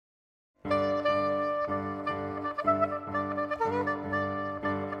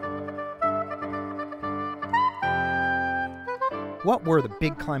What were the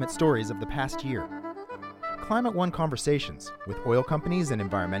big climate stories of the past year? Climate One conversations with oil companies and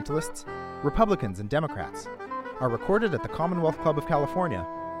environmentalists, Republicans and Democrats, are recorded at the Commonwealth Club of California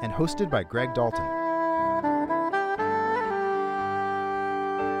and hosted by Greg Dalton.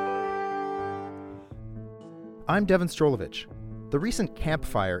 I'm Devin Strolovich. The recent Camp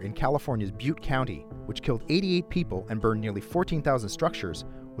Fire in California's Butte County, which killed 88 people and burned nearly 14,000 structures,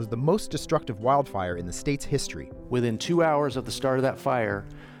 was the most destructive wildfire in the state's history. Within 2 hours of the start of that fire,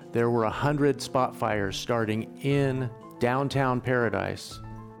 there were 100 spot fires starting in downtown Paradise.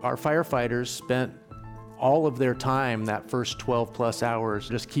 Our firefighters spent all of their time that first 12 plus hours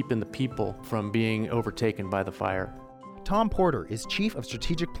just keeping the people from being overtaken by the fire. Tom Porter is Chief of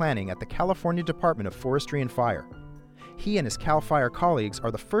Strategic Planning at the California Department of Forestry and Fire. He and his CAL FIRE colleagues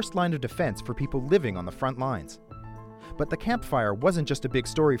are the first line of defense for people living on the front lines. But the Camp Fire wasn't just a big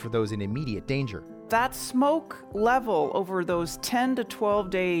story for those in immediate danger. That smoke level over those 10 to 12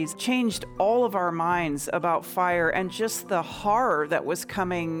 days changed all of our minds about fire and just the horror that was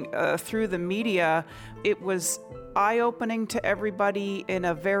coming through the media. It was eye-opening to everybody in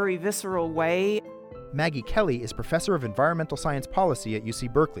a very visceral way. Maggie Kelly is professor of environmental science policy at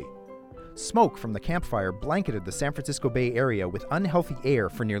UC Berkeley. Smoke from the Camp Fire blanketed the San Francisco Bay Area with unhealthy air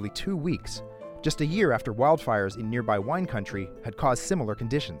for nearly 2 weeks, just a year after wildfires in nearby wine country had caused similar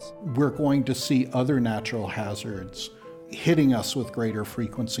conditions. We're going to see other natural hazards hitting us with greater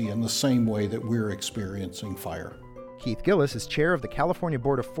frequency in the same way that we're experiencing fire. Keith Gillis is chair of the California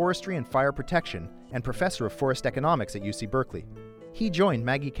Board of Forestry and Fire Protection and professor of forest economics at UC Berkeley. He joined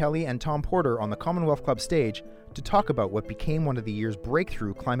Maggie Kelly and Tom Porter on the Commonwealth Club stage to talk about what became one of the year's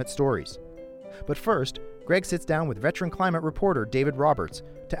breakthrough climate stories. But first, Greg sits down with veteran climate reporter David Roberts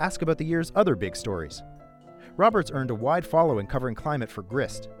to ask about the year's other big stories. Roberts earned a wide following covering climate for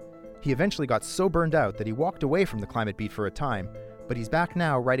Grist. He eventually got so burned out that he walked away from the climate beat for a time, but he's back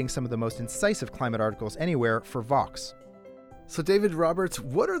now writing some of the most incisive climate articles anywhere for Vox. So David Roberts,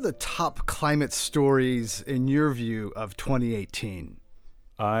 what are the top climate stories in your view of 2018?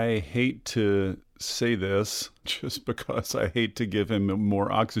 I hate to say this just because I hate to give him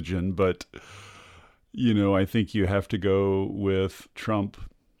more oxygen, but I think you have to go with Trump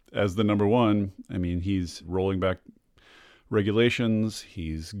as the number one. I mean, he's rolling back regulations.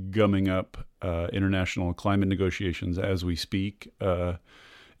 He's gumming up international climate negotiations as we speak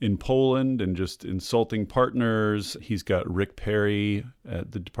in Poland and just insulting partners. He's got Rick Perry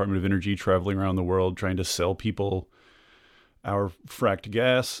at the Department of Energy traveling around the world trying to sell people our fracked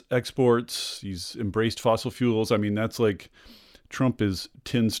gas exports. He's embraced fossil fuels. I mean, that's like Trump is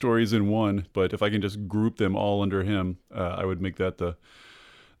 10 stories in one, but if I can just group them all under him, I would make that the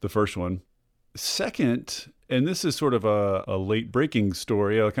first one. Second, and this is sort of a late breaking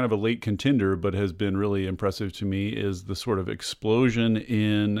story, kind of a late contender, but has been really impressive to me, is the sort of explosion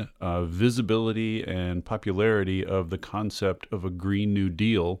in visibility and popularity of the concept of a Green New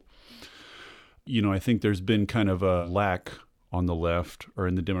Deal. I think there's been kind of a lack on the left or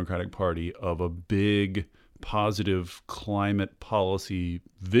in the Democratic Party of a big positive climate policy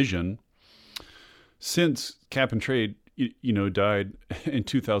vision since cap and trade, died in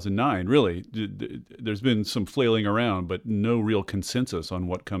 2009. Really, there's been some flailing around, but no real consensus on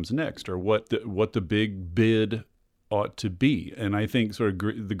what comes next or what the big bid ought to be. And I think sort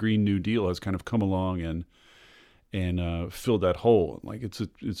of the Green New Deal has kind of come along and filled that hole. Like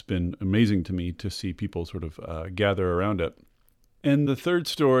it's been amazing to me to see people sort of gather around it. And the third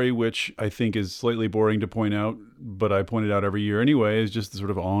story, which I think is slightly boring to point out, but I point it out every year anyway, is just the sort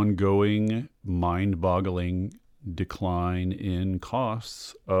of ongoing, mind-boggling decline in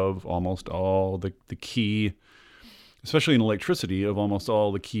costs of almost all the key, especially in electricity, of almost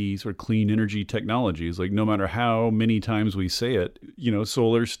all the key sort of clean energy technologies. Like no matter how many times we say it,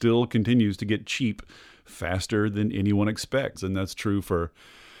 solar still continues to get cheap faster than anyone expects. And that's true for,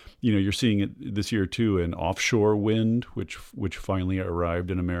 you're seeing it this year too in offshore wind, which finally arrived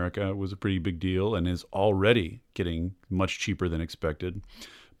in America, was a pretty big deal and is already getting much cheaper than expected.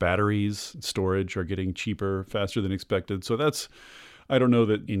 Batteries, storage are getting cheaper faster than expected. So I don't know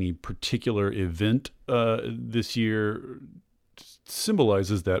that any particular event this year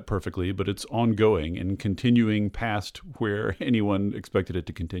symbolizes that perfectly, but it's ongoing and continuing past where anyone expected it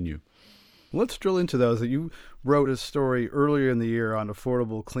to continue. Let's drill into those. You wrote a story earlier in the year on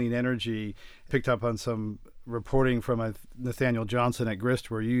affordable clean energy, picked up on some reporting from Nathaniel Johnson at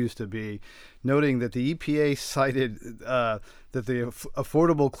Grist, where you used to be, noting that the EPA cited that the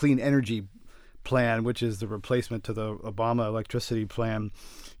Affordable Clean Energy plan, which is the replacement to the Obama electricity plan,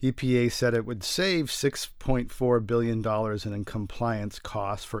 EPA said it would save $6.4 billion in compliance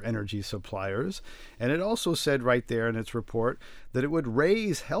costs for energy suppliers. And it also said right there in its report that it would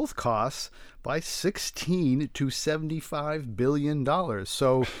raise health costs by $16 to $75 billion.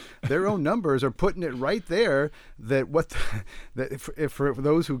 So their own numbers are putting it right there that for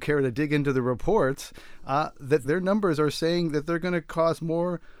those who care to dig into the reports, that their numbers are saying that they're going to cause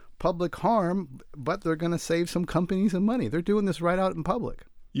more public harm, but they're going to save some companies some money. They're doing this right out in public.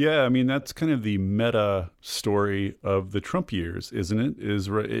 Yeah, I mean, that's kind of the meta story of the Trump years, isn't it?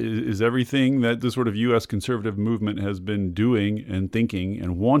 Is everything that the sort of U.S. conservative movement has been doing and thinking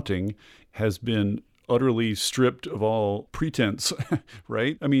and wanting has been utterly stripped of all pretense,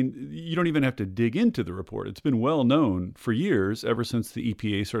 right? I mean, you don't even have to dig into the report. It's been well known for years, ever since the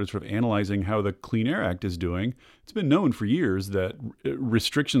EPA started sort of analyzing how the Clean Air Act is doing. It's been known for years that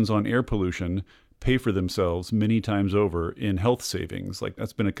restrictions on air pollution pay for themselves many times over in health savings. Like,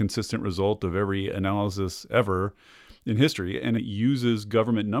 that's been a consistent result of every analysis ever in history. And it uses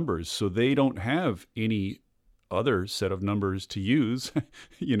government numbers. So they don't have any other set of numbers to use,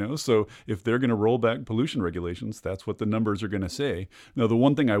 so if they're going to roll back pollution regulations, that's what the numbers are going to say. Now, the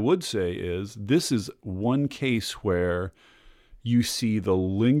one thing I would say is this is one case where you see the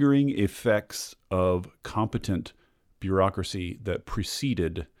lingering effects of competent bureaucracy that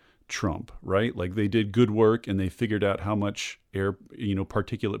preceded Trump, right? Like, they did good work and they figured out how much air,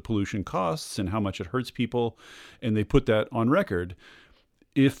 particulate pollution costs and how much it hurts people. And they put that on record.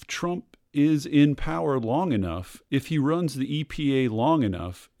 If Trump is in power long enough, if he runs the EPA long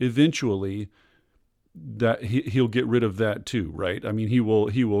enough, eventually that he'll get rid of that too, right? I mean, he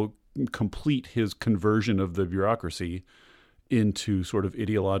will complete his conversion of the bureaucracy into sort of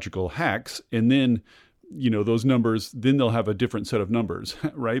ideological hacks. And then, those numbers, then they'll have a different set of numbers,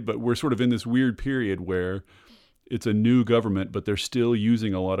 right? But we're sort of in this weird period where it's a new government, but they're still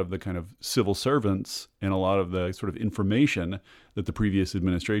using a lot of the kind of civil servants and a lot of the sort of information that the previous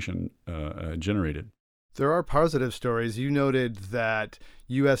administration generated. There are positive stories. You noted that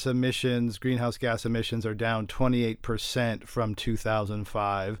U.S. emissions, greenhouse gas emissions, are down 28% from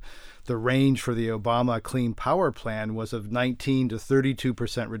 2005. The range for the Obama Clean Power Plan was of 19 to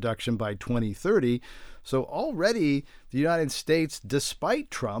 32% reduction by 2030. So already the United States, despite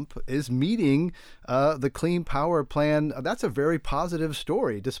Trump, is meeting the Clean Power Plan. That's a very positive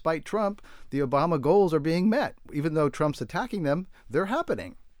story. Despite Trump, the Obama goals are being met. Even though Trump's attacking them, they're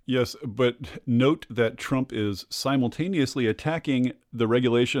happening. Yes, but note that Trump is simultaneously attacking the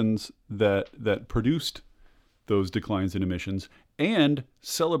regulations that produced those declines in emissions and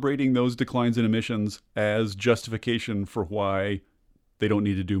celebrating those declines in emissions as justification for why they don't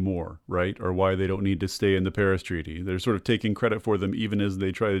need to do more, right? Or why they don't need to stay in the Paris Treaty. They're sort of taking credit for them even as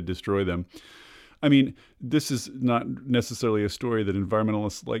they try to destroy them. I mean, this is not necessarily a story that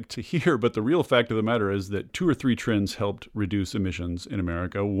environmentalists like to hear, but the real fact of the matter is that 2 or 3 trends helped reduce emissions in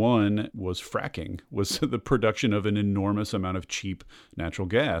America. One was fracking, was the production of an enormous amount of cheap natural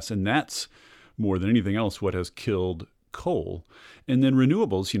gas. And that's, more than anything else, what has killed coal. And then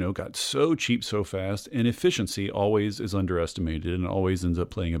renewables, got so cheap so fast, and efficiency always is underestimated and always ends up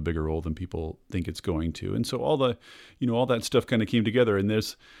playing a bigger role than people think it's going to. And so all that stuff kind of came together, and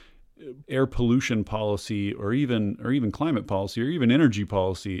there's air pollution policy or even climate policy or even energy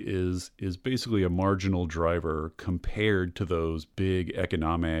policy is basically a marginal driver compared to those big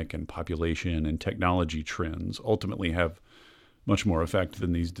economic and population and technology trends ultimately have much more effect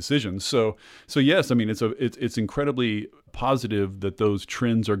than these decisions. So yes, I mean, it's incredibly positive that those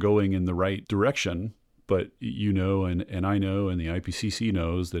trends are going in the right direction, but and I know, and the IPCC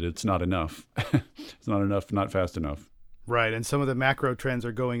knows that it's not enough. It's not enough, not fast enough. Right, and some of the macro trends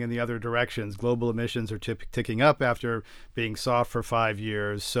are going in the other directions. Global emissions are ticking up after being soft for 5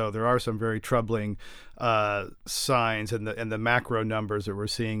 years. So there are some very troubling signs in the macro numbers that we're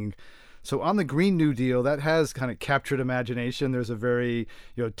seeing. So on the Green New Deal, that has kind of captured imagination. There's a very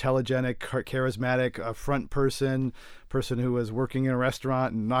telegenic, charismatic front person who was working in a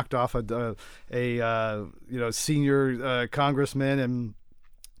restaurant and knocked off a senior congressman, and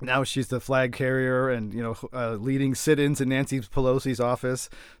now she's the flag carrier and, leading sit-ins in Nancy Pelosi's office.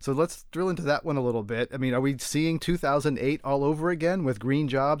 So let's drill into that one a little bit. I mean, are we seeing 2008 all over again with green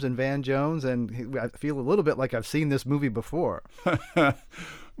jobs and Van Jones? And I feel a little bit like I've seen this movie before.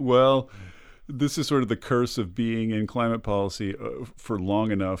 Well, this is sort of the curse of being in climate policy for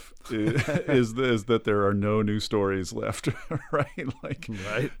long enough is that there are no new stories left, right?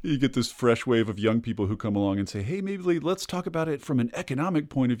 Right. You get this fresh wave of young people who come along and say, hey, maybe let's talk about it from an economic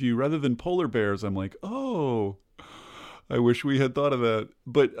point of view rather than polar bears. I'm like, oh, I wish we had thought of that.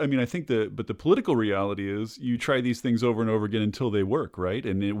 But I mean, I think the political reality is you try these things over and over again until they work, right?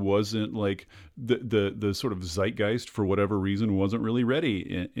 And it wasn't like the sort of zeitgeist, for whatever reason, wasn't really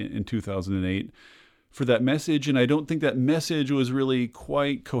ready in 2008 for that message. And I don't think that message was really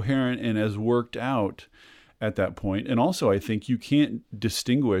quite coherent and as worked out at that point. And also, I think you can't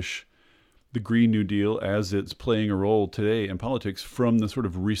distinguish the Green New Deal as it's playing a role today in politics from the sort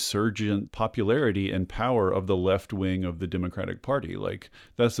of resurgent popularity and power of the left wing of the Democratic Party. Like,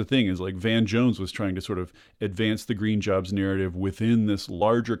 that's the thing, is like Van Jones was trying to sort of advance the green jobs narrative within this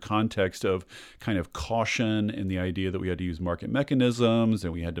larger context of kind of caution and the idea that we had to use market mechanisms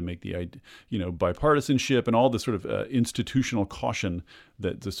and we had to make the, bipartisanship and all this sort of institutional caution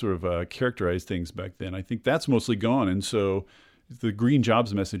that sort of characterized things back then. I think that's mostly gone. And so the green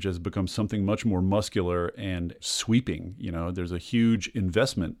jobs message has become something much more muscular and sweeping. There's a huge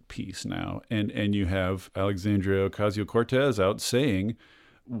investment piece now. And you have Alexandria Ocasio-Cortez out saying,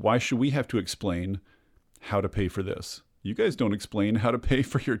 why should we have to explain how to pay for this? You guys don't explain how to pay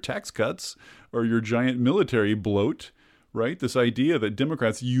for your tax cuts or your giant military bloat, right? This idea that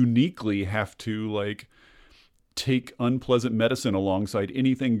Democrats uniquely have to take unpleasant medicine alongside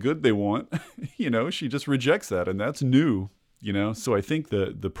anything good they want. She just rejects that. And that's new. So I think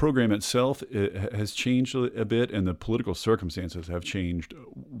the program itself has changed a bit, and the political circumstances have changed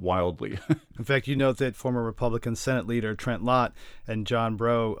wildly. In fact, you note that former Republican Senate leader Trent Lott and John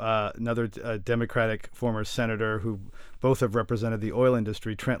Breaux, another Democratic former senator who both have represented the oil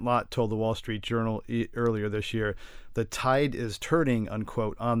industry, Trent Lott told the Wall Street Journal earlier this year, the tide is turning,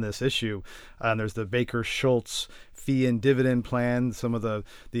 unquote, on this issue. There's the Baker-Schultz fee and dividend plan. Some of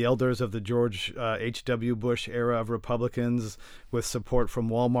the elders of the George H.W. Bush era of Republicans with support from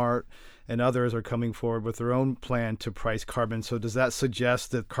Walmart and others are coming forward with their own plan to price carbon. So does that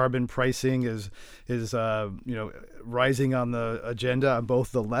suggest that carbon pricing is rising on the agenda on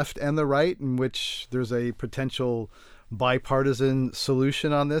both the left and the right, in which there's a potential bipartisan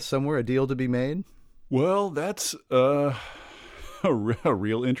solution on this somewhere, a deal to be made? Well, that's a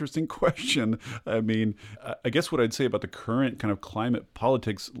real interesting question. I mean, I guess what I'd say about the current kind of climate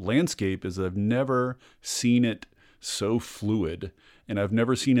politics landscape is I've never seen it so fluid, and I've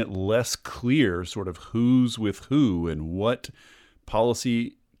never seen it less clear sort of who's with who and what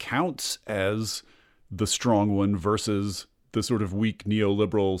policy counts as the strong one versus the sort of weak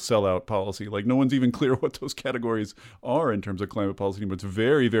neoliberal sellout policy. Like, no one's even clear what those categories are in terms of climate policy, but it's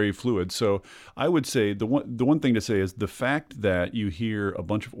very, very fluid. So I would say the one thing to say is the fact that you hear a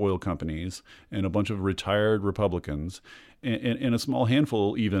bunch of oil companies and a bunch of retired Republicans and a small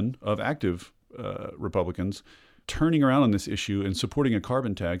handful even of active Republicans turning around on this issue and supporting a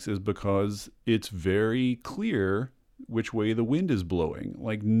carbon tax is because it's very clear which way the wind is blowing.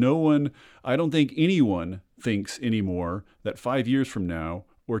 Like, I don't think anyone thinks anymore that 5 years from now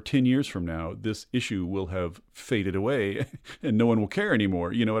or 10 years from now, this issue will have faded away and no one will care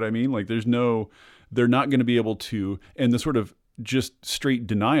anymore. You know what I mean? Like, they're not going to be able to, and the sort of just straight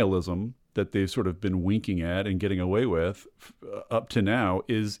denialism that they've sort of been winking at and getting away with up to now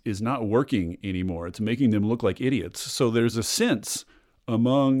is not working anymore. It's making them look like idiots. So there's a sense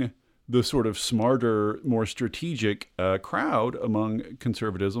among the sort of smarter, more strategic crowd among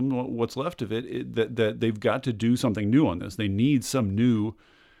conservatism, what's left of it, that they've got to do something new on this. They need some new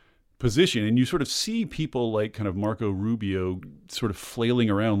position. And you sort of see people like kind of Marco Rubio sort of flailing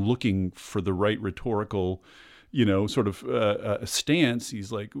around looking for the right rhetorical sort of stance.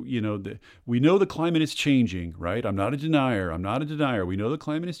 He's like, we know the climate is changing, right? I'm not a denier. We know the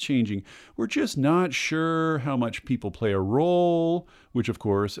climate is changing. We're just not sure how much people play a role, which, of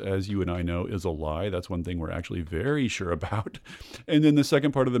course, as you and I know, is a lie. That's one thing we're actually very sure about. And then the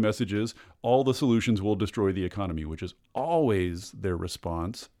second part of the message is all the solutions will destroy the economy, which is always their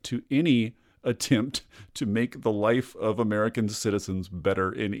response to any attempt to make the life of American citizens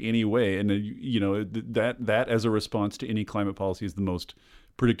better in any way. And, that as a response to any climate policy is the most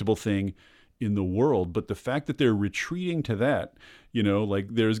predictable thing in the world. But the fact that they're retreating to that,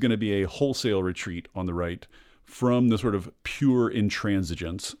 there's going to be a wholesale retreat on the right from the sort of pure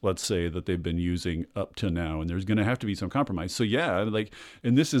intransigence, let's say, that they've been using up to now. And there's going to have to be some compromise. So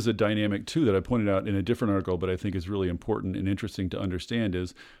and this is a dynamic too that I pointed out in a different article, but I think is really important and interesting to understand,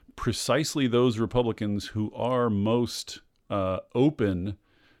 is precisely those Republicans who are most open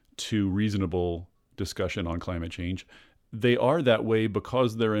to reasonable discussion on climate change they are that way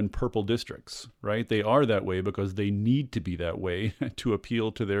because they're in purple districts, right? They are that way because they need to be that way to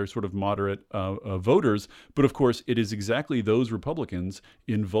appeal to their sort of moderate voters. But of course, it is exactly those Republicans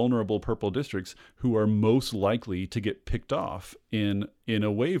in vulnerable purple districts who are most likely to get picked off in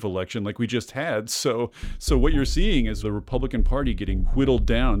a wave election like we just had. So what you're seeing is the Republican Party getting whittled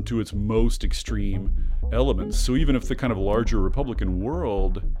down to its most extreme elements. So even if the kind of larger Republican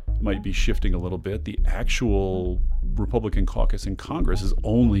world might be shifting a little bit, the actual Republican caucus in Congress is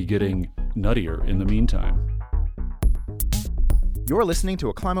only getting nuttier in the meantime. You're listening to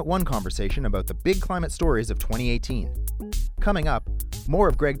a Climate One conversation about the big climate stories of 2018. Coming up, more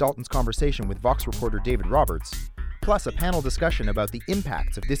of Greg Dalton's conversation with Vox reporter David Roberts, plus a panel discussion about the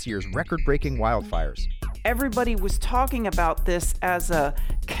impacts of this year's record-breaking wildfires. Everybody was talking about this as a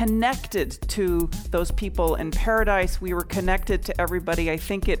connected to those people in Paradise. We were connected to everybody. I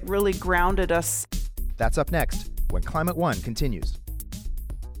think it really grounded us. That's up next when Climate One continues.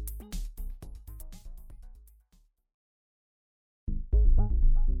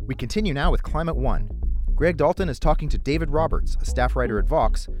 We continue now with Climate One. Greg Dalton is talking to David Roberts, a staff writer at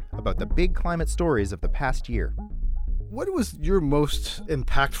Vox, about the big climate stories of the past year. What was your most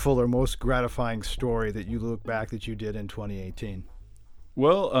impactful or most gratifying story that you look back that you did in 2018?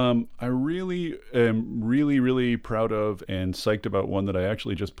 Well, I really am really proud of and psyched about one that I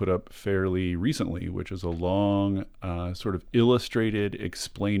actually just put up fairly recently, which is a long sort of illustrated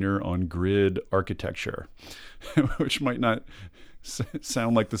explainer on grid architecture, which might not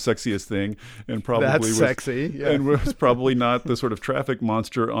sound like the sexiest thing, and probably that's sexy, yeah. And was probably not the sort of traffic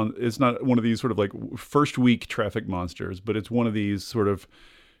monster on. It's not one of these sort of like first week traffic monsters, but it's one of these sort of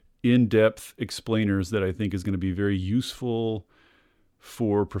in-depth explainers that I think is going to be very useful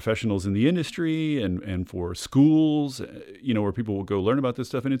for professionals in the industry and for schools, where people will go learn about this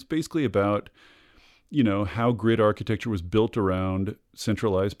stuff. And it's basically about, how grid architecture was built around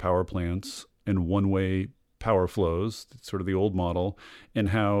centralized power plants and one-way power flows, sort of the old model, and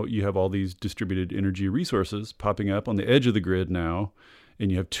how you have all these distributed energy resources popping up on the edge of the grid now,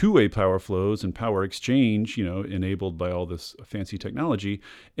 and you have two-way power flows and power exchange, enabled by all this fancy technology,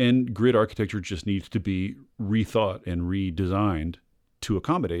 and grid architecture just needs to be rethought and redesigned to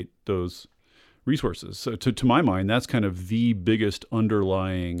accommodate those resources. So to my mind, that's kind of the biggest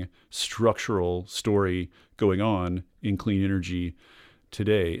underlying structural story going on in clean energy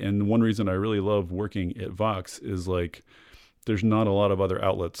today. And one reason I really love working at Vox is there's not a lot of other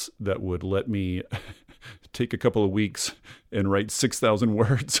outlets that would let me take a couple of weeks and write 6,000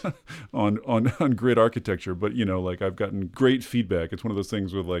 words on grid architecture. But, I've gotten great feedback. It's one of those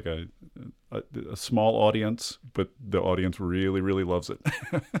things with a small audience, but the audience really loves it.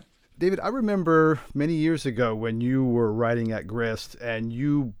 David, I remember many years ago when you were writing at Grist and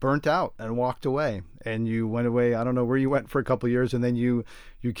you burnt out and walked away, and you went away. I don't know where you went for a couple of years, and then you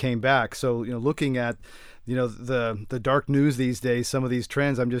came back. So, looking at, the dark news these days, some of these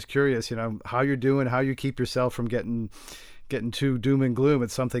trends, I'm just curious, how you're doing, how you keep yourself from getting too doom and gloom.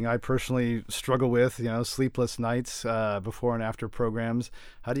 It's something I personally struggle with, sleepless nights before and after programs.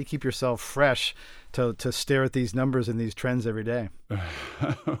 How do you keep yourself fresh to stare at these numbers and these trends every day?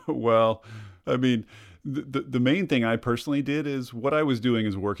 Well, I mean, the main thing I personally did is what I was doing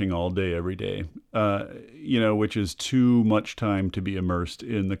is working all day, every day, which is too much time to be immersed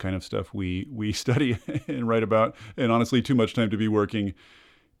in the kind of stuff we study and write about, and honestly, too much time to be working,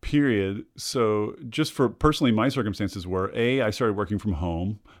 period. So just for personally, my circumstances were, A, I started working from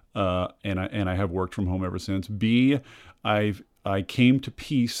home, and I have worked from home ever since. B, I came to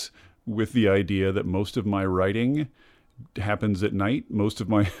peace with the idea that most of my writing happens at night. Most of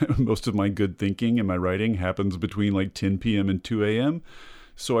my good thinking and my writing happens between 10 p.m. and 2 a.m.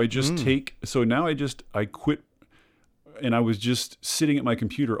 So I just I quit, and I was just sitting at my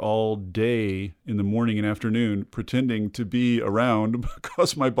computer all day in the morning and afternoon, pretending to be around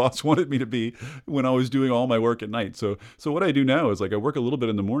because my boss wanted me to be when I was doing all my work at night. So what I do now is I work a little bit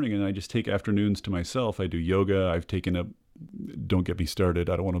in the morning and I just take afternoons to myself. I do yoga. I've taken up, don't get me started,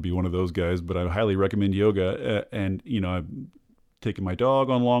 I don't want to be one of those guys, but I highly recommend yoga. And, I'm taking my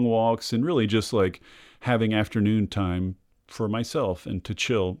dog on long walks and really just having afternoon time for myself and to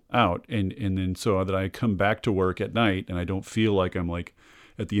chill out. And then so that I come back to work at night and I don't feel like I'm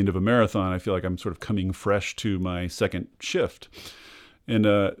at the end of a marathon. I feel like I'm sort of coming fresh to my second shift. And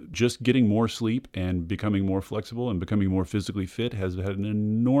just getting more sleep and becoming more flexible and becoming more physically fit has had an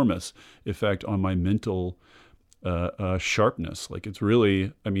enormous effect on my mental sharpness. It's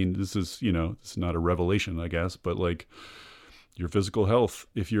really, this is, it's not a revelation, I guess, but your physical health.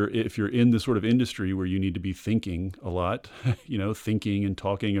 If you're in the sort of industry where you need to be thinking a lot, thinking and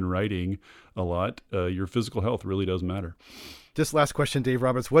talking and writing a lot, your physical health really does matter. Just last question, Dave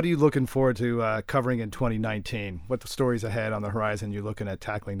Roberts. What are you looking forward to covering in 2019? What the stories ahead on the horizon you're looking at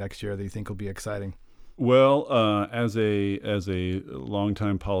tackling next year that you think will be exciting? Well, as a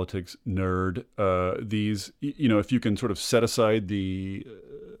longtime politics nerd, if you can sort of set aside the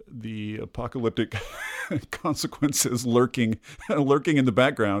apocalyptic consequences lurking in the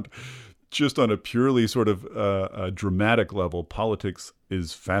background, just on a purely sort of a dramatic level, politics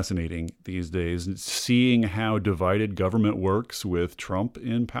is fascinating these days. Seeing how divided government works with Trump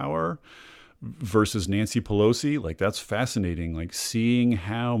in power versus Nancy Pelosi, like that's fascinating. Like seeing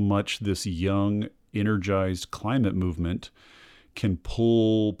how much this young, energized climate movement can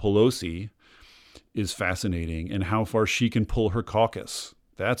pull Pelosi is fascinating, and how far she can pull her caucus.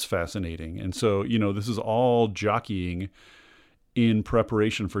 That's fascinating. And so, this is all jockeying in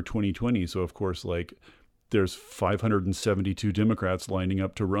preparation for 2020. So, of course, there's 572 Democrats lining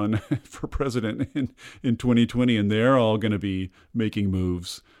up to run for president in 2020, and they're all going to be making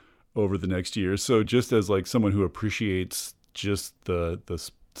moves over the next year. So just as someone who appreciates just the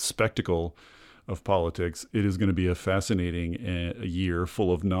spectacle of politics, it is going to be a fascinating year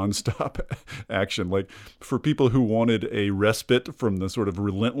full of nonstop action. For people who wanted a respite from the sort of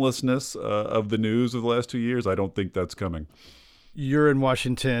relentlessness of the news of the last 2 years, I don't think that's coming. You're in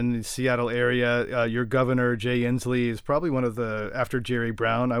Washington, the Seattle area. Your governor, Jay Inslee, is probably one of after Jerry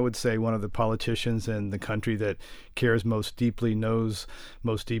Brown, I would say one of the politicians in the country that cares most deeply, knows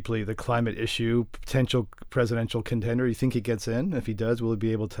most deeply the climate issue, potential presidential contender. You think he gets in? If he does, will he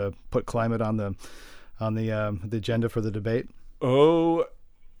be able to put climate on the agenda for the debate? Oh,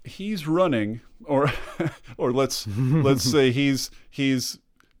 he's running, or let's say he's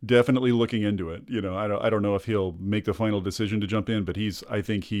definitely looking into it. I don't know if he'll make the final decision to jump in, but I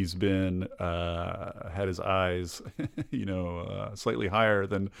think he's been had his eyes, slightly higher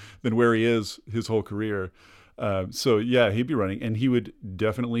than where he is his whole career. So yeah, he'd be running, and he would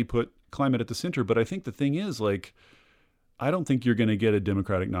definitely put climate at the center. But I think the thing is, I don't think you're going to get a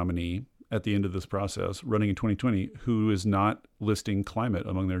Democratic nominee at the end of this process running in 2020 who is not listing climate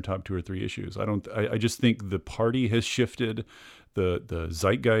among their top 2 or 3 issues. I just think the party has shifted. The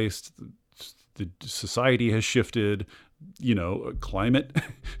zeitgeist, the society has shifted, climate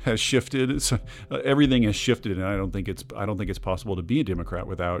has shifted. So, everything has shifted, and I don't think it's possible to be a Democrat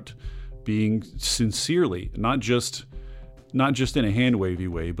without being sincerely, not just in a hand-wavy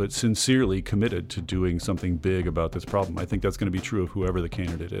way, but sincerely committed to doing something big about this problem. I think that's going to be true of whoever the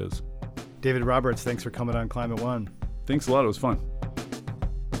candidate is. David Roberts, thanks for coming on Climate One. Thanks a lot. It was fun.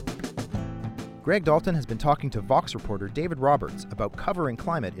 Greg Dalton has been talking to Vox reporter David Roberts about covering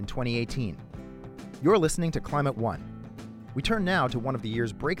climate in 2018. You're listening to Climate One. We turn now to one of the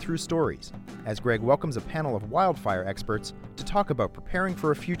year's breakthrough stories, as Greg welcomes a panel of wildfire experts to talk about preparing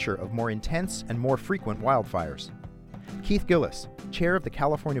for a future of more intense and more frequent wildfires. Keith Gillis, chair of the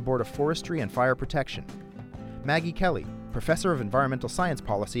California Board of Forestry and Fire Protection. Maggie Kelly, professor of environmental science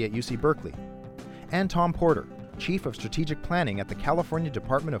policy at UC Berkeley. And Tom Porter, chief of strategic planning at the California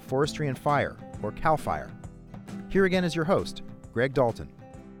Department of Forestry and Fire, or CAL FIRE. Here again is your host, Greg Dalton.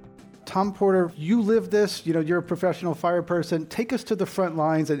 Tom Porter, you live this, you're a professional fire person. Take us to the front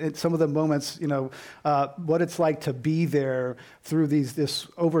lines and some of the moments, what it's like to be there through this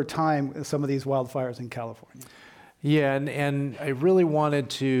over time, some of these wildfires in California. Yeah, and I really wanted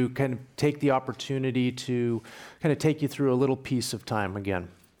to kind of take the opportunity to kind of take you through a little piece of time again.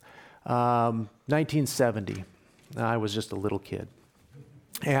 1970, I was just a little kid.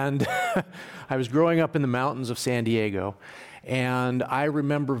 And I was growing up in the mountains of San Diego, and I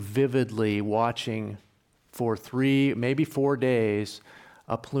remember vividly watching for 3, maybe 4 days,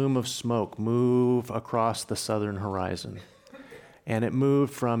 a plume of smoke move across the southern horizon. And it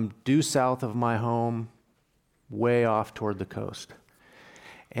moved from due south of my home way off toward the coast.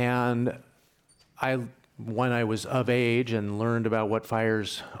 And when I was of age and learned about what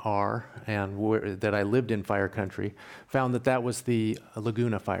fires are and that I lived in fire country, found that was the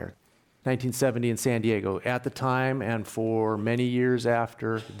Laguna Fire, 1970 in San Diego. At the time and for many years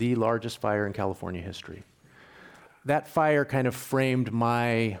after, the largest fire in California history. That fire kind of framed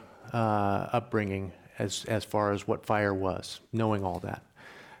my upbringing as far as what fire was, knowing all that.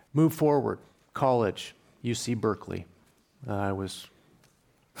 Move forward, college, UC Berkeley. I was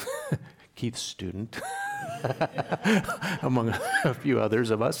Keith's student, among a few others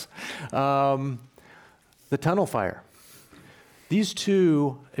of us. The Tunnel Fire. These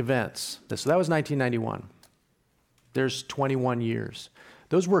 2 events, so that was 1991. There's 21 years.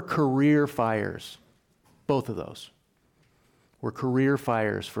 Those were career fires, both of those. were career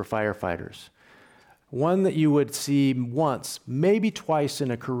fires for firefighters. One that you would see once, maybe twice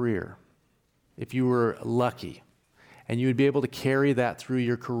in a career, if you were lucky. And you would be able to carry that through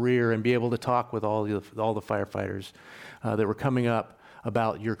your career and be able to talk with all the firefighters that were coming up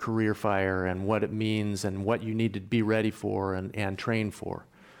about your career fire and what it means and what you need to be ready for and train for.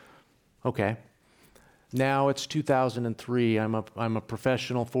 Okay. Now it's 2003. I'm a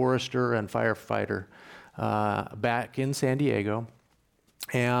professional forester and firefighter back in San Diego,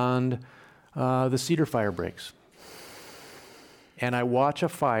 and the Cedar Fire breaks. And I watch a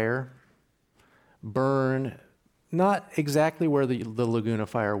fire burn not exactly where the Laguna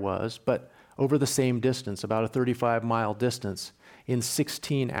fire was, but over the same distance, about a 35-mile distance, in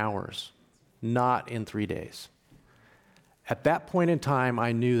 16 hours, not in 3 days. At that point in time,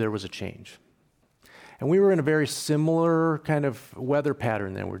 I knew there was a change. And we were in a very similar kind of weather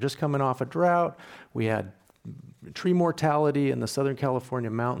pattern then. We're just coming off a drought. We had tree mortality in the Southern California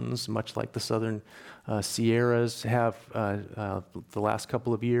mountains, much like the Southern Sierras have the last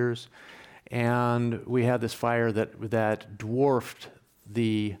couple of years. And we had this fire that dwarfed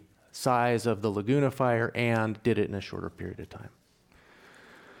the size of the Laguna fire and did it in a shorter period of time.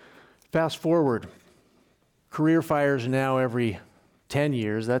 Fast forward, career fires now every 10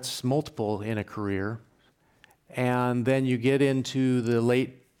 years, that's multiple in a career. And then you get into the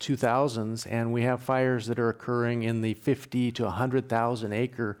late 2000s, and we have fires that are occurring in the 50 to 100,000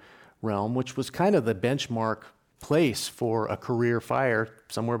 acre realm, which was kind of the benchmark place for a career fire,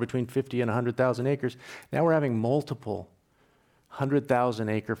 somewhere between 50 and 100,000 acres. Now we're having multiple 100,000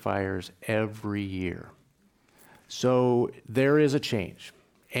 acre fires every year. So there is a change,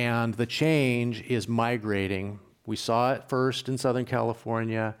 and the change is migrating. We saw it first in Southern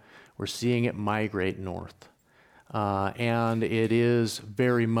California. We're seeing it migrate north. And it is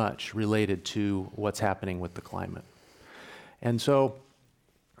very much related to what's happening with the climate. And so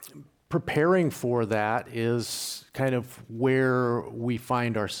preparing for that is kind of where we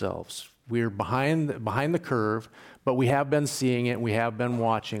find ourselves. We're behind the curve, but we have been seeing it, we have been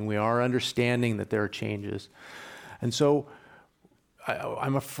watching, we are understanding that there are changes. And so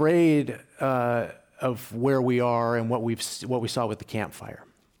I'm afraid of where we are and what we saw with the Camp Fire.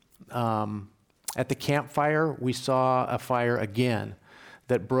 At the Camp Fire, we saw a fire again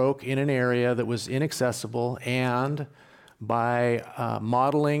that broke in an area that was inaccessible, and by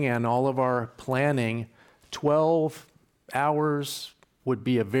modeling and all of our planning, 12 hours would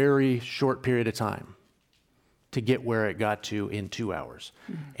be a very short period of time to get where it got to in 2 hours.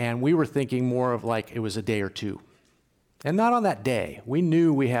 Mm-hmm. And we were thinking more of like it was a day or two. And not on that day. We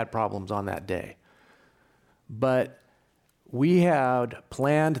knew we had problems on that day. But we had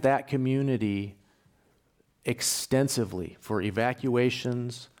planned that community extensively for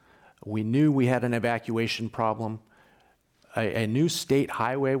evacuations. We knew we had an evacuation problem. A new state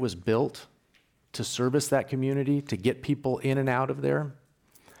highway was built to service that community, to get people in and out of there.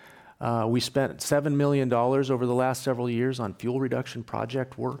 We spent $7 million over the last several years on fuel reduction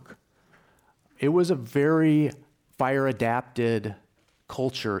project work. It was a very fire-adapted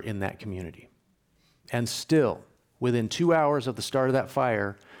culture in that community. And still, within 2 hours of the start of that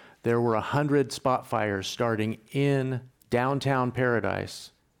fire, there were 100 spot fires starting in downtown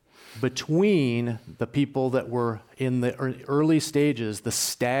Paradise between the people that were in the early stages, the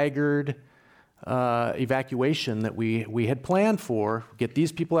staggered evacuation that we had planned for. Get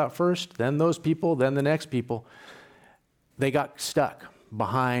these people out first, then those people, then the next people. They got stuck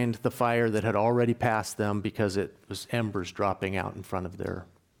behind the fire that had already passed them because it was embers dropping out in front of their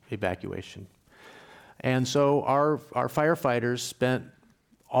evacuation. And so our firefighters spent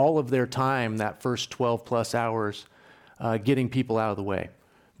all of their time, that first 12 plus hours, getting people out of the way.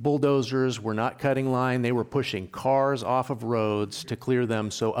 Bulldozers were not cutting line. They were pushing cars off of roads to clear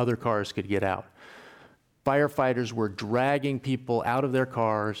them so other cars could get out. Firefighters were dragging people out of their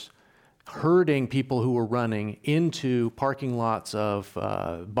cars, herding people who were running into parking lots of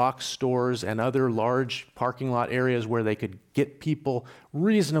box stores and other large parking lot areas where they could get people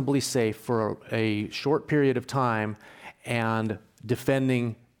reasonably safe for a short period of time and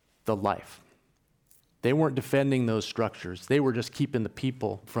defending the life. They weren't defending those structures. They were just keeping the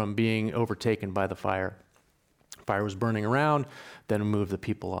people from being overtaken by the fire. Fire was burning around, then moved the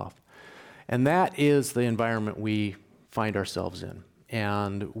people off. And that is the environment we find ourselves in.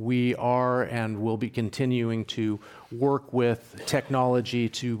 And we are and will be continuing to work with technology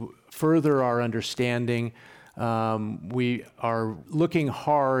to further our understanding. We are looking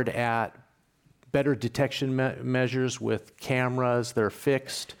hard at better detection measures with cameras that are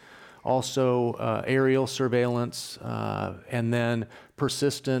fixed, also aerial surveillance, and then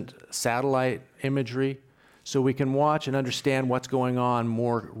persistent satellite imagery so we can watch and understand what's going on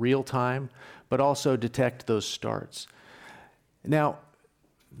more real time, but also detect those starts. Now,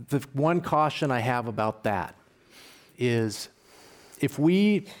 the one caution I have about that is if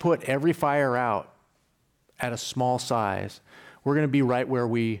we put every fire out at a small size, we're going to be right where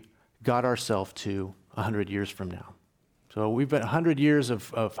we got ourselves to 100 years from now. So we've been 100 years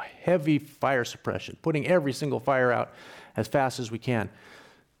of heavy fire suppression, putting every single fire out as fast as we can.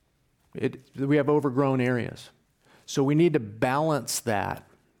 We have overgrown areas. So we need to balance that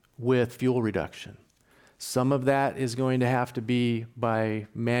with fuel reduction. Some of that is going to have to be by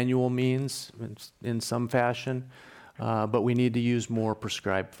manual means in some fashion, but we need to use more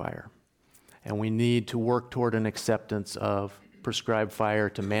prescribed fire. And we need to work toward an acceptance of prescribed fire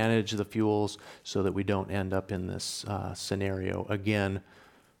to manage the fuels so that we don't end up in this scenario again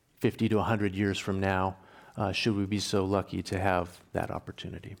 50 to 100 years from now, should we be so lucky to have that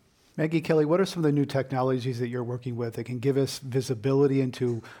opportunity. Maggie Kelly, what are some of the new technologies that you're working with that can give us visibility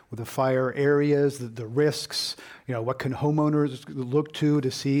into the fire areas, the risks? What can homeowners look to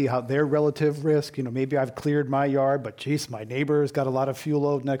see how their relative risk? Maybe I've cleared my yard, but geez, my neighbor's got a lot of fuel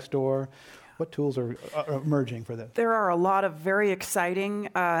load next door. What tools are emerging for that? There are a lot of very exciting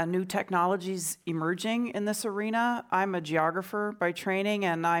new technologies emerging in this arena. I'm a geographer by training,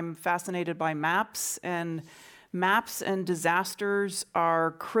 and I'm fascinated by maps. And maps and disasters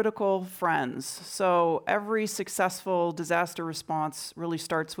are critical friends. So every successful disaster response really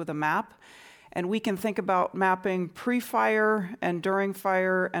starts with a map. And we can think about mapping pre-fire and during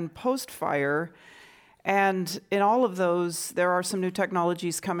fire and post-fire. And in all of those, there are some new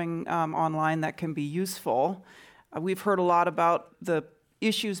technologies coming online that can be useful. We've heard a lot about the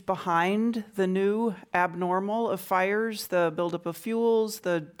issues behind the new abnormal of fires, the buildup of fuels,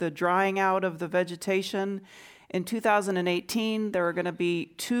 the drying out of the vegetation. In 2018, there are going to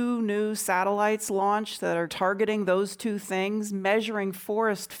be 2 new satellites launched that are targeting those 2 things, measuring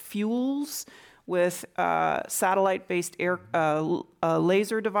forest fuels with satellite-based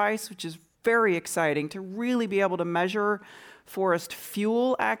laser device, which is very exciting to really be able to measure forest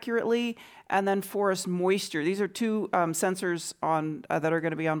fuel accurately, and then forest moisture. These are 2 sensors that are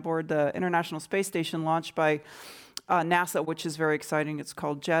going to be on board the International Space Station launched by NASA, which is very exciting. It's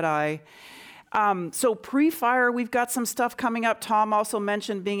called JEDI. So pre-fire, we've got some stuff coming up. Tom also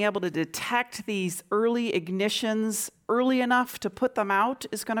mentioned being able to detect these early ignitions early enough to put them out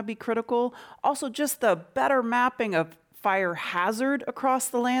is going to be critical. Also, just the better mapping of fire hazard across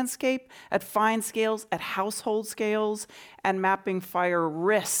the landscape at fine scales, at household scales, and mapping fire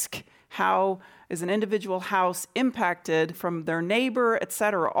risk. How is an individual house impacted from their neighbor, et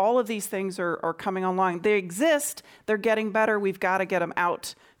cetera? All of these things are coming online. They exist. They're getting better. We've got to get them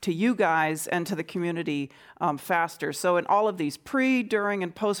out to you guys and to the community faster. So in all of these pre, during,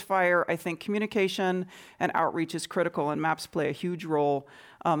 and post-fire, I think communication and outreach is critical, and maps play a huge role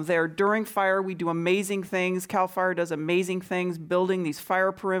there. During fire, we do amazing things. CAL FIRE does amazing things, building these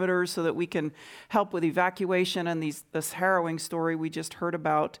fire perimeters so that we can help with evacuation and this harrowing story we just heard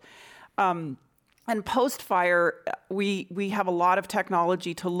about. And post-fire, we have a lot of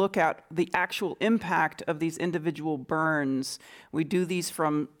technology to look at the actual impact of these individual burns. We do these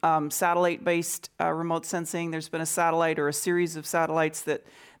from satellite-based remote sensing. There's been a satellite or a series of satellites that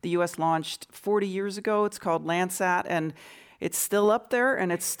the U.S. launched 40 years ago. It's called Landsat, and it's still up there,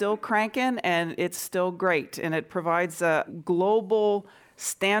 and it's still cranking, and it's still great. And it provides a global,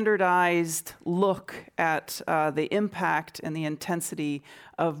 standardized look at the impact and the intensity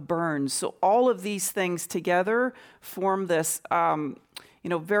of burns. So all of these things together form this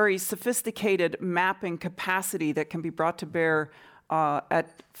very sophisticated mapping capacity that can be brought to bear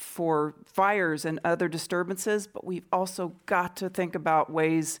for fires and other disturbances. But we've also got to think about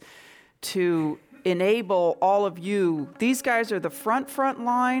ways to enable all of you. These guys are the front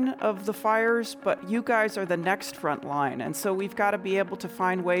line of the fires, but you guys are the next front line. And so we've got to be able to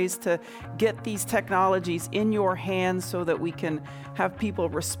find ways to get these technologies in your hands so that we can have people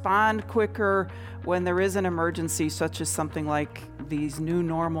respond quicker when there is an emergency, such as something like these new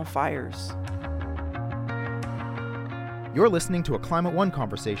normal fires. You're listening to a Climate One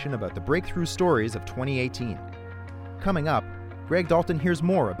conversation about the breakthrough stories of 2018. Coming up, Greg Dalton hears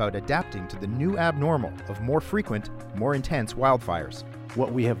more about adapting to the new abnormal of more frequent, more intense wildfires.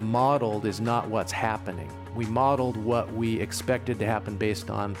 What we have modeled is not what's happening. We modeled what we expected to happen based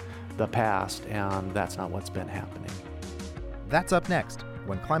on the past, and that's not what's been happening. That's up next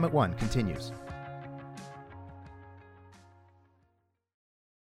when Climate One continues.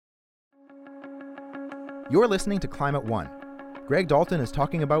 You're listening to Climate One. Greg Dalton is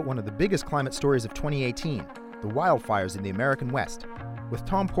talking about one of the biggest climate stories of 2018, the wildfires in the American West, with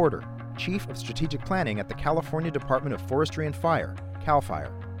Tom Porter, Chief of Strategic Planning at the California Department of Forestry and Fire, CAL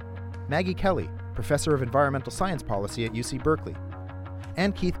FIRE. Maggie Kelly, Professor of Environmental Science Policy at UC Berkeley.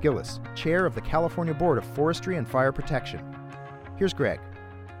 And Keith Gillis, Chair of the California Board of Forestry and Fire Protection. Here's Greg.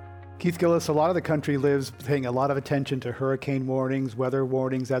 Keith Gillis, a lot of the country lives paying a lot of attention to hurricane warnings, weather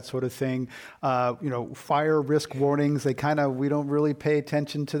warnings, that sort of thing. Fire risk warnings, we don't really pay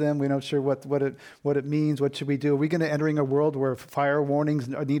attention to them. We're not sure what it means. What should we do? Are we going to entering a world where fire warnings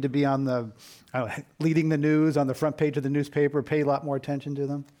need to be on leading the news, on the front page of the newspaper, pay a lot more attention to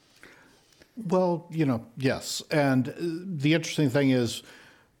them? Well, yes. And the interesting thing is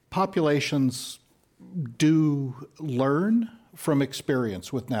populations do learn from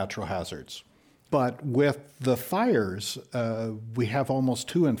experience with natural hazards. But with the fires, we have almost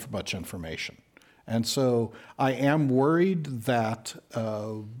too much information. And so I am worried that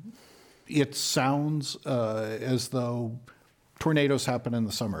it sounds as though tornadoes happen in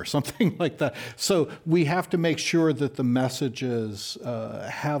the summer, something like that. So we have to make sure that the messages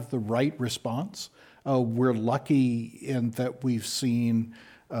have the right response. We're lucky in that we've seen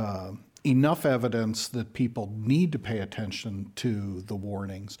enough evidence that people need to pay attention to the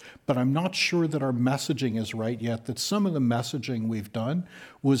warnings, but I'm not sure that our messaging is right yet, that some of the messaging we've done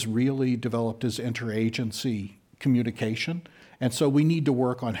was really developed as interagency communication, and so we need to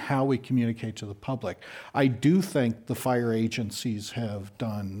work on how we communicate to the public. I do think the fire agencies have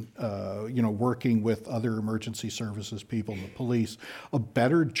done, working with other emergency services people and the police, a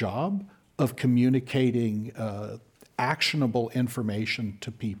better job of communicating actionable information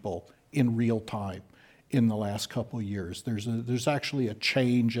to people in real time in the last couple of years. There's actually a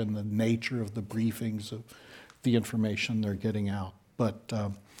change in the nature of the briefings of the information they're getting out. But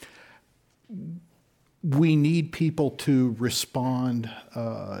we need people to respond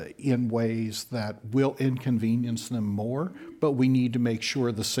in ways that will inconvenience them more, but we need to make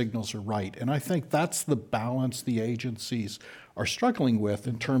sure the signals are right. And I think that's the balance the agencies are struggling with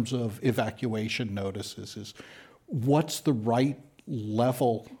in terms of evacuation notices, is what's the right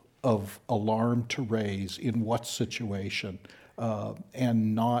level of alarm to raise in what situation,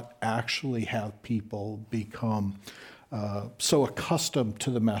 and not actually have people become so accustomed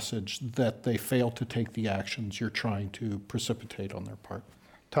to the message that they fail to take the actions you're trying to precipitate on their part.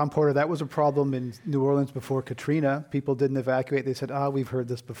 Tom Porter, that was a problem in New Orleans before Katrina. People didn't evacuate. They said, we've heard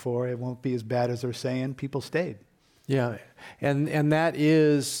this before. It won't be as bad as they're saying. People stayed. Yeah, and that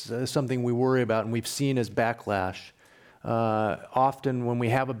is something we worry about and we've seen as backlash. Often when we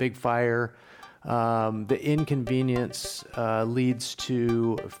have a big fire, the inconvenience leads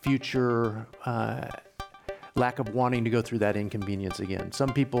to future lack of wanting to go through that inconvenience again.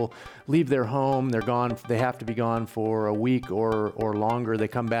 Some people leave their home, they're gone, they have to be gone for a week or longer. They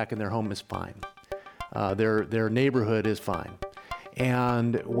come back and their home is fine. Their neighborhood is fine.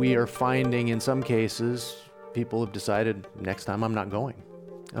 And we are finding in some cases, people have decided, next time I'm not going.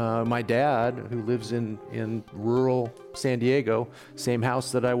 My dad, who lives in rural San Diego, same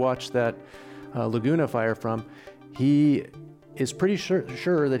house that I watched that Laguna fire from, he is pretty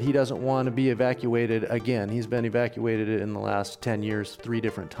sure that he doesn't want to be evacuated again. He's been evacuated in the last 10 years 3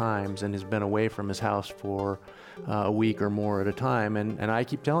 different times and has been away from his house for a week or more at a time. And I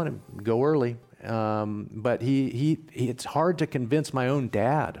keep telling him, go early. But it's hard to convince my own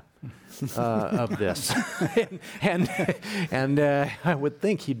dad of this, and I would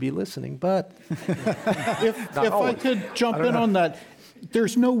think he'd be listening, but if I could jump in on that,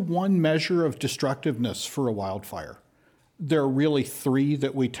 there's no one measure of destructiveness for a wildfire. There are really 3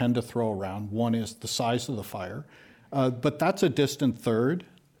 that we tend to throw around. One is the size of the fire, but that's a distant third.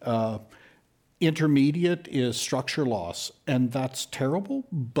 Intermediate is structure loss, and that's terrible,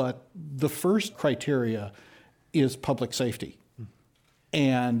 but the first criteria is public safety.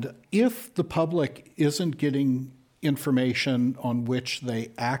 And if the public isn't getting information on which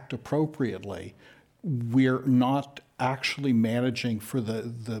they act appropriately, we're not actually managing for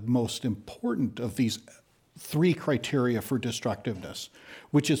the most important of these 3 criteria for destructiveness,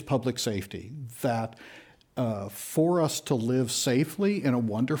 which is public safety. That for us to live safely in a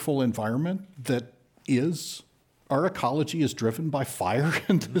wonderful environment that is, our ecology is driven by fire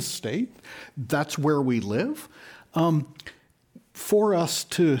in this state, that's where we live. For us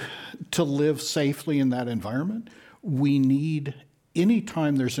to live safely in that environment, we need,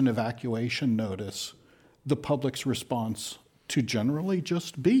 anytime there's an evacuation notice, the public's response to generally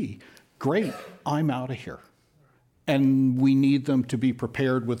just be, great, I'm out of here. And we need them to be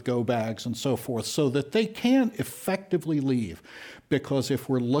prepared with go bags and so forth so that they can effectively leave. Because if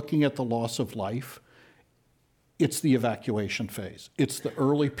we're looking at the loss of life, it's the evacuation phase. It's the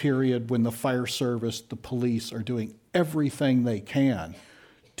early period when the fire service, the police are doing everything they can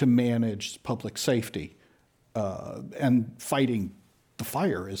to manage public safety. And fighting the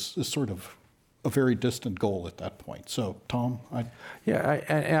fire is sort of a very distant goal at that point. So, Tom,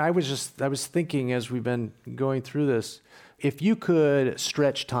 I was thinking as we've been going through this, if you could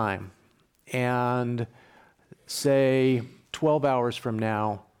stretch time and say 12 hours from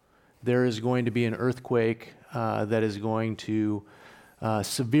now, there is going to be an earthquake that is going to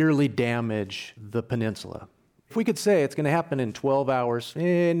severely damage the peninsula. If we could say it's going to happen in 12 hours,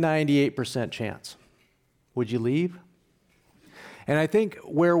 98% chance. Would you leave? And I think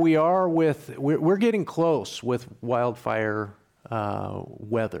where we are we're getting close with wildfire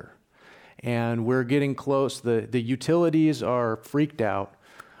weather. And we're getting close. The utilities are freaked out.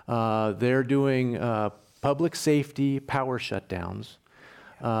 They're doing public safety power shutdowns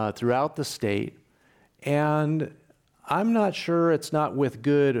throughout the state. And I'm not sure it's not with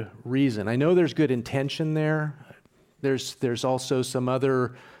good reason. I know there's good intention there. There's also some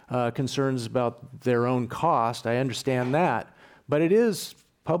other concerns about their own cost. I understand that. But it is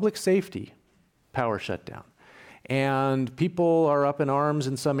public safety power shutdown. And people are up in arms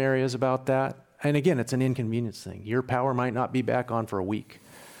in some areas about that. And again, it's an inconvenience thing. Your power might not be back on for a week.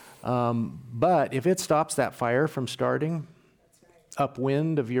 But if it stops that fire from starting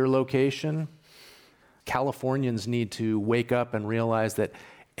upwind of your location, Californians need to wake up and realize that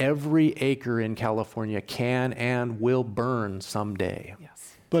every acre in California can and will burn someday.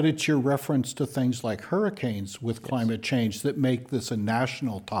 Yes. But it's your reference to things like hurricanes with climate change that make this a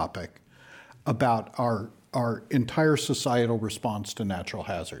national topic about our entire societal response to natural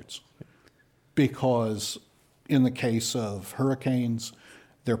hazards. Because in the case of hurricanes,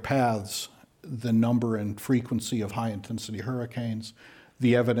 their paths, the number and frequency of high-intensity hurricanes,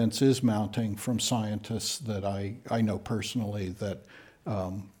 the evidence is mounting from scientists that I know personally that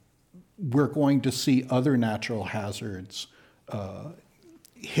we're going to see other natural hazards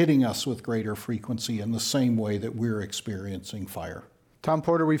hitting us with greater frequency in the same way that we're experiencing fire. Tom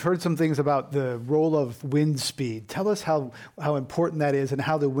Porter, we've heard some things about the role of wind speed. Tell us how important that is and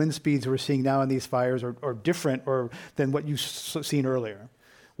how the wind speeds we're seeing now in these fires are different than what you've seen earlier.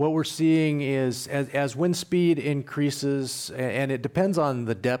 What we're seeing is as wind speed increases, and it depends on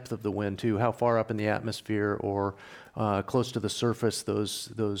the depth of the wind too, how far up in the atmosphere or close to the surface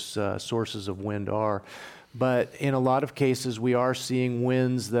those sources of wind are. But in a lot of cases, we are seeing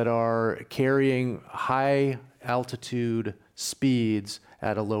winds that are carrying high altitude speeds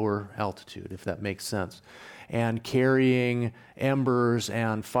at a lower altitude, if that makes sense, and carrying embers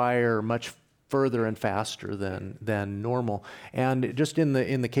and fire much further and faster than normal. And just in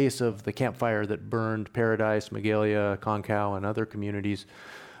the case of the Camp Fire that burned Paradise, Magalia, Concow, and other communities,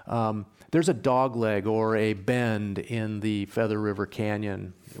 there's a dogleg or a bend in the Feather River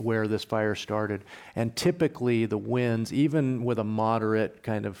Canyon where this fire started. And typically the winds, even with a moderate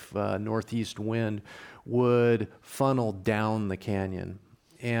kind of northeast wind, would funnel down the canyon.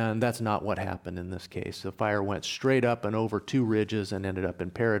 And that's not what happened in this case. The fire went straight up and over two ridges and ended up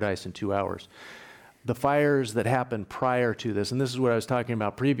in Paradise in 2 hours. The fires that happened prior to this, and this is what I was talking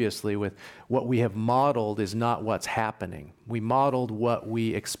about previously with what we have modeled is not what's happening. We modeled what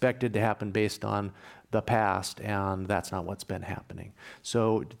we expected to happen based on the past, and that's not what's been happening.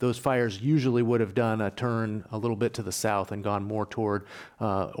 So those fires usually would have done a turn a little bit to the south and gone more toward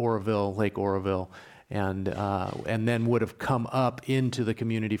Oroville, Lake Oroville, and then would have come up into the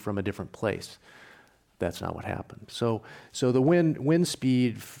community from a different place. That's not what happened. So the wind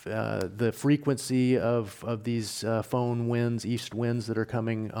speed, the frequency of these foehn winds, east winds that are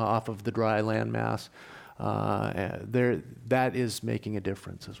coming off of the dry land mass, that is making a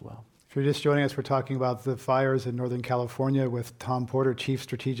difference as well. If you're just joining us, we're talking about the fires in Northern California with Tom Porter, Chief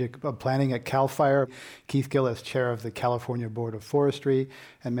Strategic Planning at CAL FIRE, Keith Gillis, Chair of the California Board of Forestry,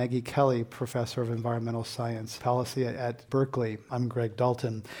 and Maggie Kelly, Professor of Environmental Science Policy at Berkeley. I'm Greg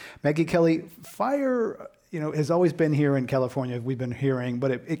Dalton. Maggie Kelly, fire has always been here in California, we've been hearing, but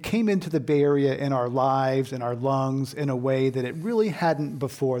it came into the Bay Area in our lives, in our lungs, in a way that it really hadn't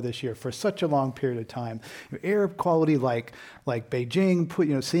before this year for such a long period of time. Air quality like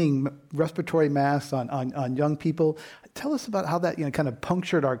Beijing, seeing respiratory masks on young people. Tell us about how that kind of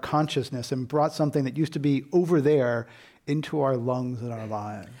punctured our consciousness and brought something that used to be over there into our lungs and our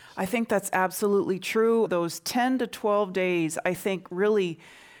lives. I think that's absolutely true. Those 10 to 12 days, I think, really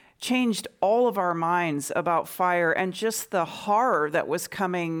changed all of our minds about fire and just the horror that was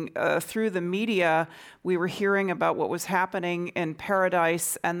coming through the media. We were hearing about what was happening in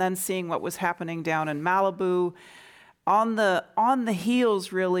Paradise and then seeing what was happening down in Malibu. On the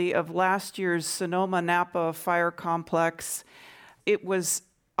heels, really, of last year's Sonoma-Napa fire complex, it was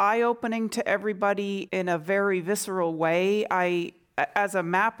eye-opening to everybody in a very visceral way. as a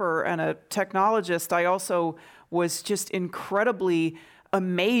mapper and a technologist, I also was just incredibly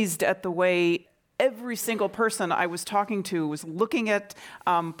amazed at the way every single person I was talking to was looking at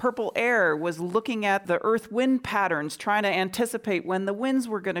purple air, was looking at the earth wind patterns, trying to anticipate when the winds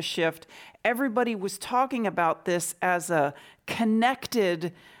were going to shift. Everybody was talking about this as a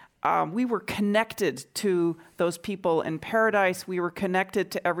connected, we were connected to those people in Paradise. We were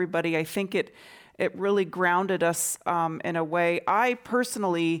connected to everybody. I think it really grounded us in a way.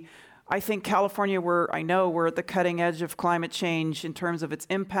 I think California, we're at the cutting edge of climate change in terms of its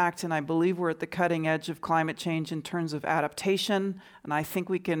impact, and I believe we're at the cutting edge of climate change in terms of adaptation, and I think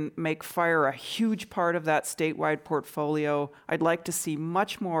we can make fire a huge part of that statewide portfolio. I'd like to see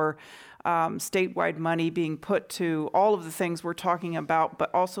much more statewide money being put to all of the things we're talking about,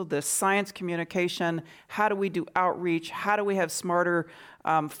 but also this science communication. How do we do outreach? How do we have smarter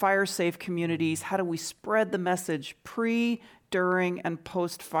fire-safe communities? How do we spread the message pre, during, and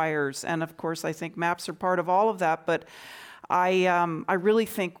post fires? And of course, I think maps are part of all of that. But I really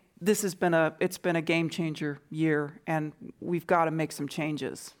think this has been a game changer year, and we've got to make some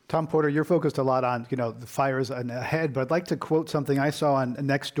changes. Tom Porter, you're focused a lot on the fires ahead, but I'd like to quote something I saw on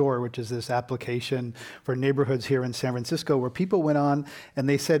Nextdoor, which is this application for neighborhoods here in San Francisco, where people went on and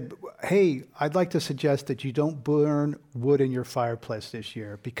they said, "Hey, I'd like to suggest that you don't burn wood in your fireplace this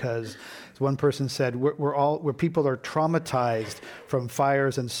year because," as one person said, where people are traumatized from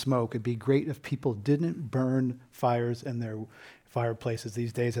fires and smoke. It'd be great if people didn't burn fires in their fireplaces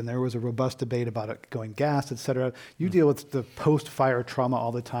these days, and there was a robust debate about it going gas, et cetera. You deal with the post-fire trauma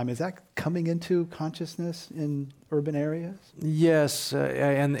all the time. Is that coming into consciousness in urban areas? Yes,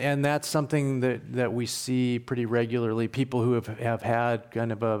 and that's something that we see pretty regularly. People who have had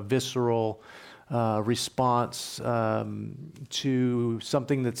kind of a visceral response to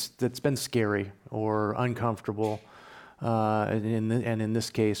something that's been scary or uncomfortable, and in this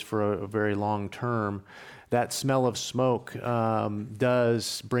case for a very long term. That smell of smoke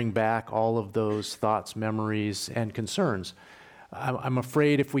does bring back all of those thoughts, memories, and concerns. I'm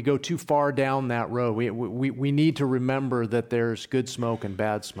afraid if we go too far down that road, we need to remember that there's good smoke and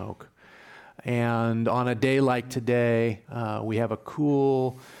bad smoke. And on a day like today, we have a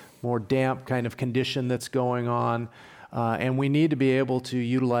cool, more damp kind of condition that's going on. And we need to be able to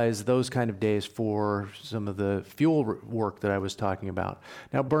utilize those kind of days for some of the fuel work that I was talking about.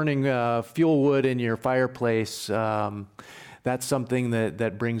 Now, burning fuel wood in your fireplace, that's something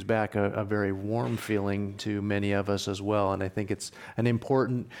that brings back a very warm feeling to many of us as well. And I think it's an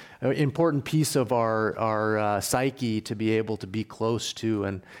important piece of our psyche to be able to be close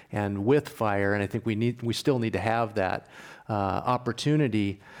to and with fire. And I think we still need to have that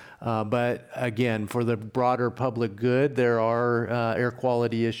opportunity. But again, for the broader public good, there are air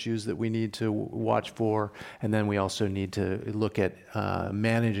quality issues that we need to watch for, and then we also need to look at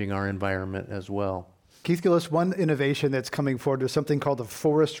managing our environment as well. Keith Gillis, one innovation that's coming forward is something called the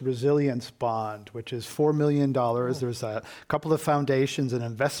Forest Resilience Bond, which is $4 million. There's a couple of foundations, an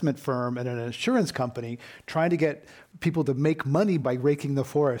investment firm, and an insurance company trying to get people to make money by raking the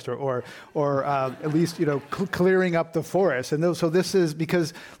forest or at least, clearing up the forest. And so this is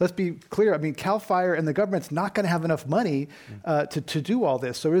because, let's be clear, I mean, CAL FIRE and the government's not going to have enough money to do all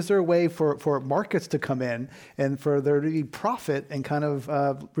this. So is there a way for markets to come in and for there to be profit and kind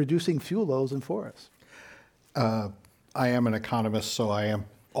of reducing fuel loads in forests? I am an economist, so I am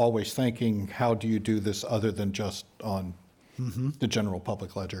always thinking, how do you do this other than just on the general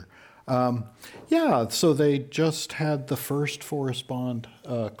public ledger? So they just had the first forest bond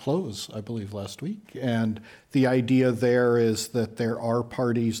close, I believe, last week. And the idea there is that there are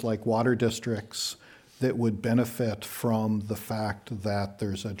parties like water districts that would benefit from the fact that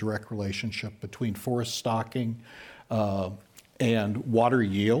there's a direct relationship between forest stocking and water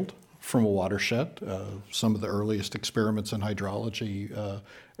yield from a watershed. Some of the earliest experiments in hydrology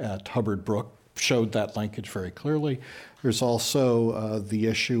at Hubbard Brook showed that linkage very clearly. There's also the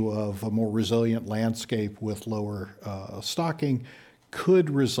issue of a more resilient landscape with lower stocking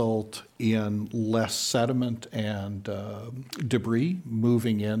could result in less sediment and debris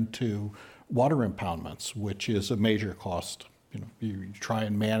moving into water impoundments, which is a major cost. You try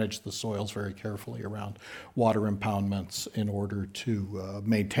and manage the soils very carefully around water impoundments in order to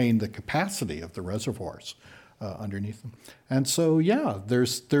maintain the capacity of the reservoirs underneath them. And so,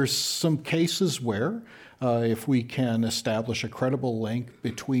 there's some cases where if we can establish a credible link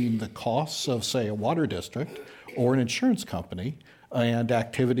between the costs of, say, a water district or an insurance company and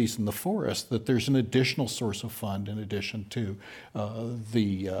activities in the forest, that there's an additional source of fund in addition to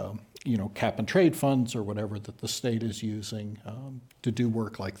the cap and trade funds or whatever that the state is using to do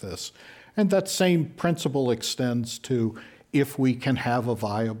work like this. And that same principle extends to if we can have a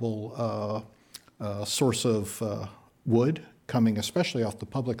viable source of wood coming especially off the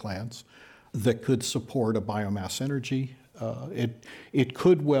public lands that could support a biomass energy. It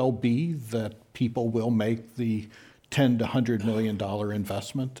could well be that people will make the $10 to $100 million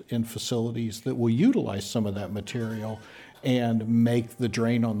investment in facilities that will utilize some of that material and make the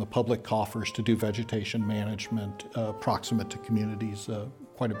drain on the public coffers to do vegetation management proximate to communities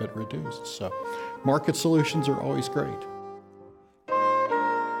quite a bit reduced. So market solutions are always great.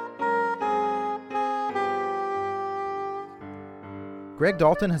 Greg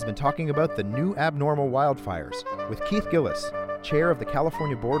Dalton has been talking about the new abnormal wildfires with Keith Gillis, chair of the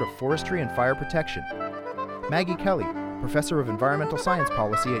California Board of Forestry and Fire Protection, Maggie Kelly, professor of environmental science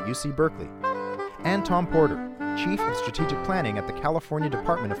policy at UC Berkeley, and Tom Porter, chief of strategic planning at the California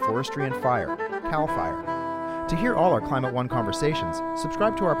Department of Forestry and Fire, CAL FIRE. To hear all our Climate One conversations,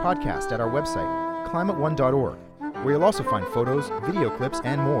 subscribe to our podcast at our website, climateone.org, where you'll also find photos, video clips,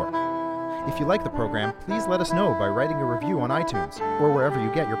 and more. If you like the program, please let us know by writing a review on iTunes or wherever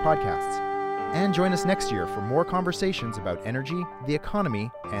you get your podcasts. And join us next year for more conversations about energy, the economy,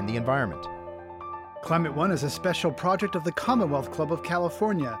 and the environment. Climate One is a special project of the Commonwealth Club of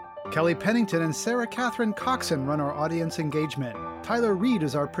California. Kelly Pennington and Sarah Catherine Coxon run our audience engagement. Tyler Reed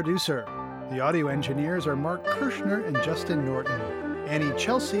is our producer. The audio engineers are Mark Kirshner and Justin Norton. Annie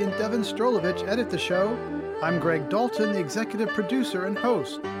Chelsea and Devin Strolovich edit the show. I'm Greg Dalton, the executive producer and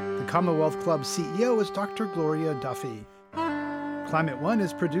host. The Commonwealth Club CEO is Dr. Gloria Duffy. Climate One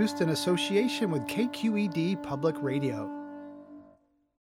is produced in association with KQED Public Radio.